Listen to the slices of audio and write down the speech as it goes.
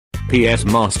PS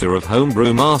Master of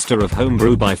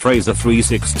Homebrew by Fraser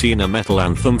 316 a metal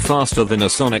anthem faster than a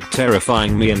sonic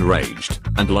terrifying me enraged,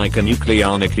 and like a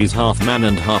nucleonic he's half man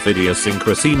and half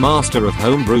idiosyncrasy Master of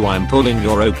Homebrew I'm pulling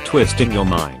your oak twisting your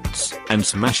minds, and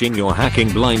smashing your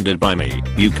hacking blinded by me,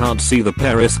 you can't see the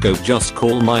periscope just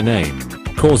call my name,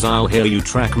 cause I'll hear you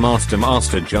track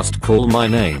master just call my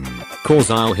name, cause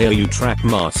I'll hear you track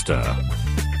master.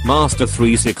 Master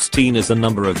 316 is a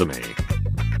number of the me.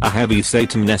 A heavy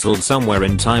Satan nestled somewhere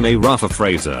in time a rougher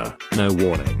Fraser, no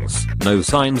warnings, no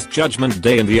signs judgment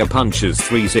day and the punches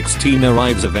 316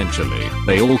 arrives eventually,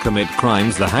 they all commit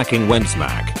crimes the hacking went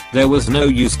smack, there was no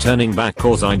use turning back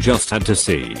cause I just had to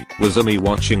see, was a me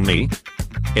watching me?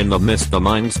 In the mist the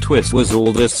mind's twist was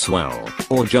all this swell,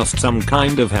 or just some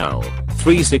kind of hell,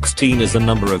 316 is a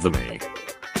number of the me.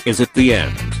 Is it the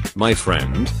end, my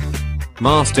friend?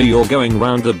 Master you're going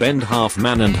round the bend half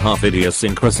man and half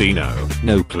idiosyncrasy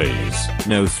no please,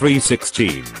 no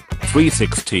 316.